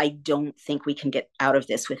 I don't think we can get out of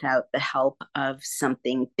this without the help of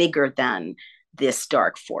something bigger than this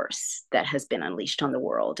dark force that has been unleashed on the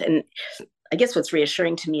world. And I guess what's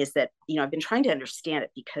reassuring to me is that, I've been trying to understand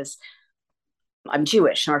it because I'm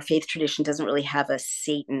Jewish and our faith tradition doesn't really have a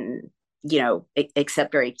Satan,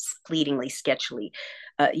 except very fleetingly, sketchily.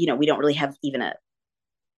 We don't really have even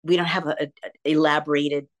we don't have a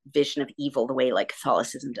elaborated vision of evil the way like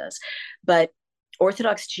Catholicism does. But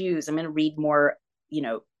Orthodox Jews, I'm going to read more,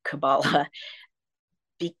 Kabbalah,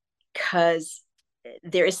 because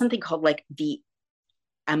there is something called like the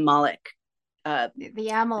Amalek. The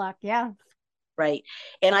Amalek, yeah. Right.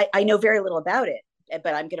 And I know very little about it,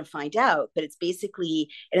 but I'm going to find out. But it's basically,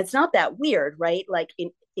 and it's not that weird, right? Like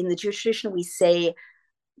in the Jewish tradition, we say,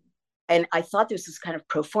 and I thought this was kind of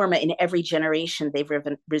pro forma, in every generation, they've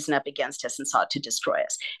risen up against us and sought to destroy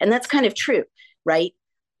us. And that's kind of true, right?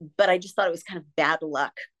 But I just thought it was kind of bad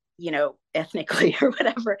luck, ethnically or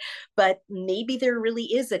whatever. But maybe there really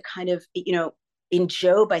is a kind of, in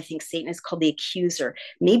Job, I think Satan is called the accuser.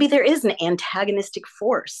 Maybe there is an antagonistic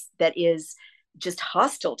force that is just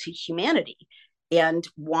hostile to humanity and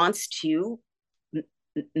wants to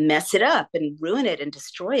mess it up and ruin it and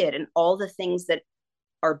destroy it. And all the things that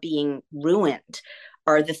are being ruined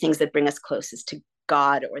are the things that bring us closest to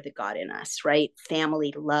God or the God in us, right?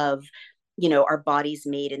 Family, love, our bodies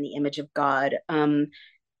made in the image of God,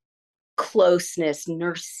 closeness,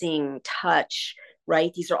 nursing, touch,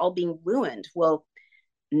 right? These are all being ruined. Well,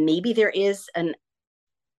 maybe there is an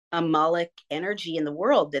Amalek energy in the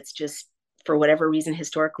world that's just, for whatever reason,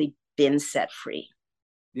 historically been set free.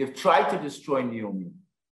 They've tried to destroy Naomi,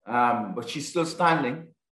 but she's still standing.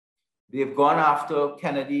 They've gone after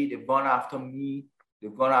Kennedy, they've gone after me,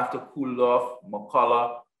 they've gone after Kulov,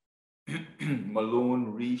 McCullough,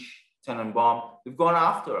 Malone, Reich, Tenenbaum. They've gone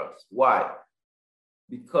after us. Why?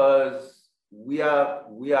 Because we are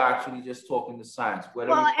actually just talking the science.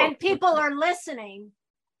 And people are listening,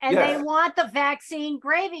 and yes, they want the vaccine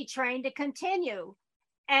gravy train to continue.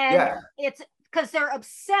 And yes, it's because they're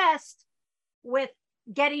obsessed with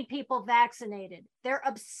getting people vaccinated. They're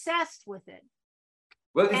obsessed with it.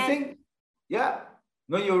 Well, the thing,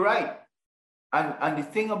 no, you're right. And the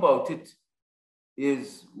thing about it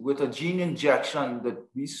is, with a gene injection that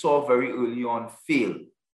we saw very early on failed.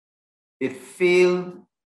 It failed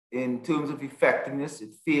in terms of effectiveness. It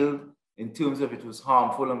failed in terms of it was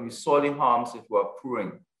harmful, and we saw the harms that were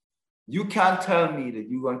accruing. You can't tell me that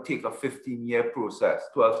you're going to take a 15-year process,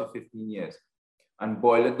 12 to 15 years, and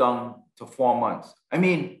boil it down to 4 months. I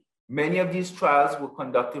mean, many of these trials were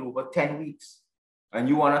conducted over 10 weeks. And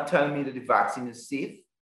you want to tell me that the vaccine is safe?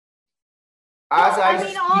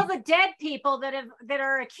 All the dead people that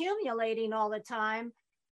are accumulating all the time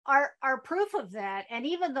are proof of that. And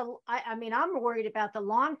even I'm worried about the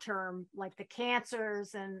long term, like the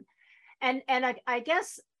cancers and I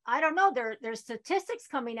guess, I don't know, there's statistics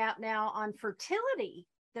coming out now on fertility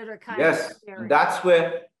that are kind of scary. That's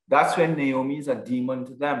where Naomi is a demon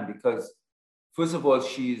to them, because first of all,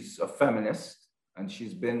 she's a feminist. And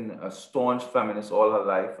she's been a staunch feminist all her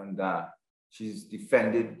life, and she's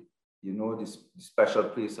defended, this special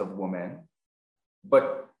place of women.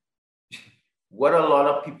 But what a lot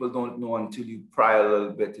of people don't know until you pry a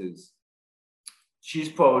little bit is she's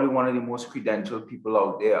probably one of the most credentialed people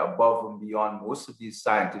out there, above and beyond most of these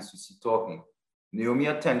scientists you see talking. Naomi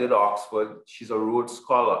attended Oxford. She's a Rhodes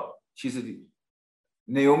Scholar.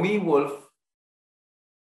 Naomi Wolf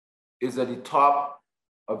is at the top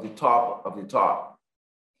of the top of the top.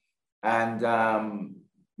 And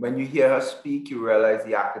when you hear her speak, you realize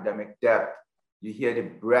the academic depth. You hear the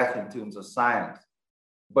breadth in terms of science.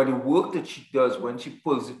 But the work that she does when she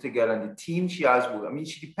pulls it together, and the team she has,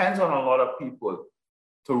 she depends on a lot of people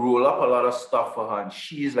to roll up a lot of stuff for her, and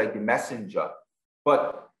she is like the messenger.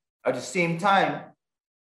 But at the same time,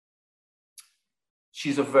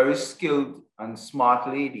 she's a very skilled and smart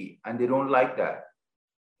lady, and they don't like that.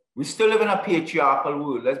 We still live in a patriarchal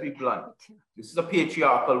world, let's be blunt. This is a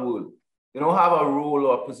patriarchal world. They don't have a role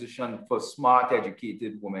or a position for smart,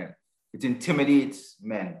 educated women. It intimidates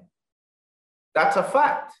men. That's a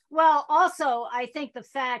fact. Well, also, I think the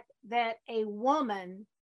fact that a woman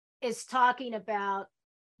is talking about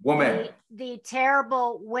the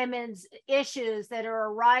terrible women's issues that are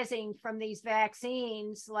arising from these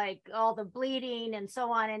vaccines, like all the bleeding and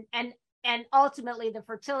so on, and ultimately the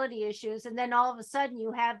fertility issues. And then all of a sudden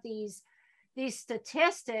you have these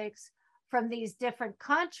statistics from these different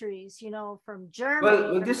countries, from Germany.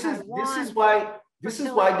 Well, this is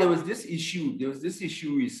why there was this issue. There was this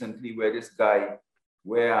issue recently where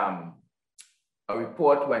a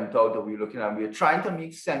report went out that we were looking at. We were trying to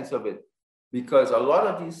make sense of it, because a lot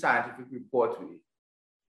of these scientific reports,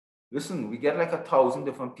 we get like 1,000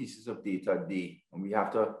 different pieces of data a day, and we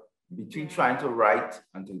have to, between trying to write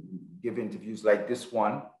and to give interviews like this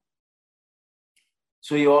one,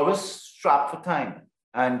 so you're always strapped for time.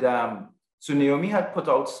 And so Naomi had put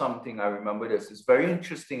out something, I remember this, it's very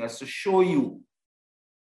interesting, as to show you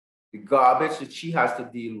the garbage that she has to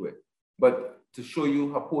deal with. But to show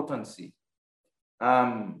you her potency.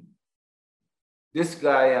 This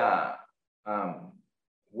guy,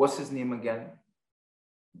 what's his name again?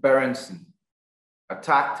 Berenson,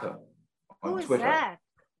 attacked her on Twitter. Who is that?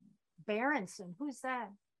 Berenson, who's that?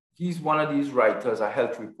 He's one of these writers, a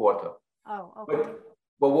health reporter. Oh, okay.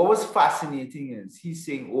 But what was fascinating is he's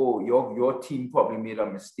saying, oh, your team probably made a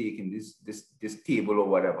mistake in this table or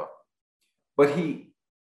whatever. But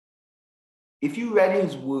if you read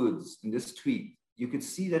his words in this tweet, you could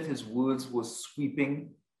see that his words were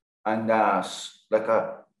sweeping and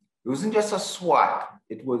it wasn't just a swat.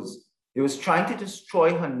 It was trying to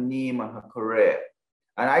destroy her name and her career.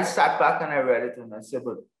 And I sat back and I read it and I said,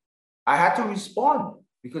 but I had to respond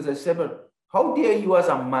because I said, but how dare you as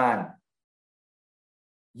a man?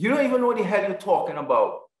 You don't even know what the hell you're talking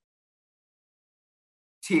about.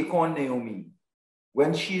 Take on NAOMI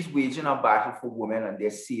when she's waging a battle for women and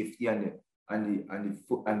their safety and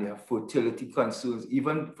their fertility concerns,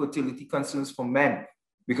 even fertility concerns for men,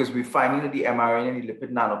 because we're finding that the mRNA and the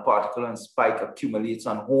lipid nanoparticle and spike accumulates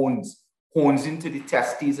on horns into the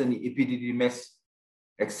testes and the epididymis,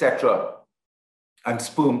 etc. And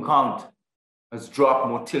sperm count has dropped,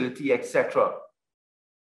 motility, etc.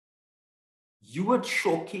 You would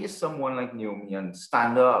showcase someone like NAOMI and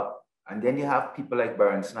stand up, and then you have people like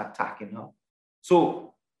Berenson attacking her.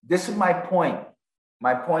 So this is my point.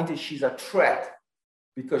 My point is she's a threat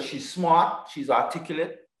because she's smart, she's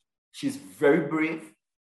articulate, she's very brave,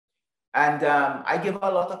 and I give her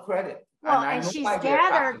a lot of credit. Well, and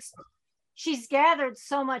she's gathered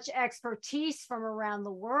so much expertise from around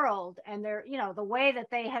the world, and they're, the way that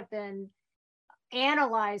they have been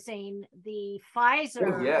analyzing the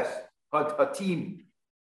Pfizer. Oh, yes, her team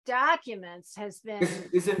documents has been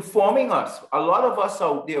is informing us. A lot of us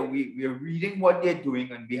out there, we're reading what they're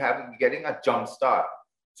doing and we're getting a jump start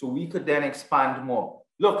so we could then expand more.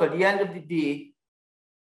 Look, at the end of the day,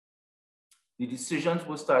 the decisions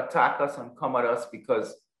was to attack us and come at us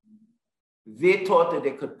because they thought that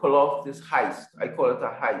they could pull off this heist. I call it a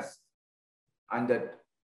heist, and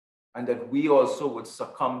that we also would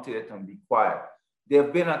succumb to it and be quiet. There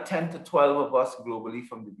have been 10 to 12 of us globally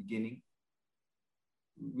from the beginning.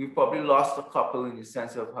 We've probably lost a couple in the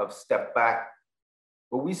sense of have stepped back,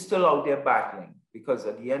 but we're still out there battling because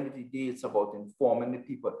at the end of the day, it's about informing the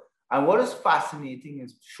people. And what is fascinating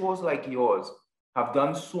is shows like yours have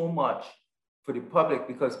done so much for the public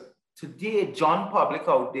because today, John public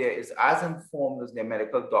out there is as informed as their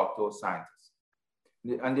medical doctor or scientist.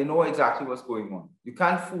 And they know exactly what's going on. You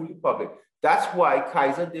can't fool the public. That's why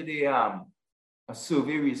Kaiser did a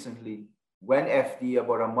survey recently when FDA,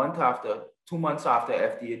 about 2 months after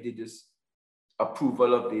FDA did this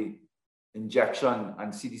approval of the injection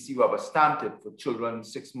and CDC rubber stamped it for children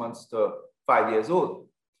 6 months to 5 years old.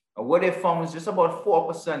 And what they found was just about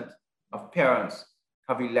 4% of parents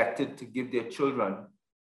have elected to give their children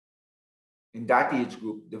in that age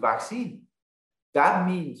group the vaccine. That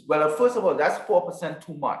means, well, first of all, that's 4%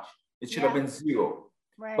 too much. It should have been 0.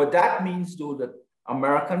 Right. But that means, though, that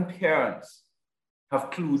American parents have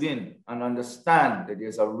clued in and understand that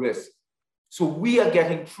there's a risk. So we are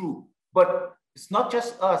getting through. But it's not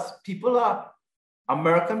just us.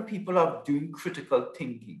 American people are doing critical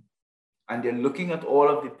thinking. And they're looking at all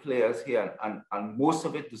of the players here, and most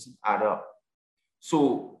of it doesn't add up.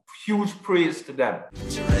 So huge praise to them.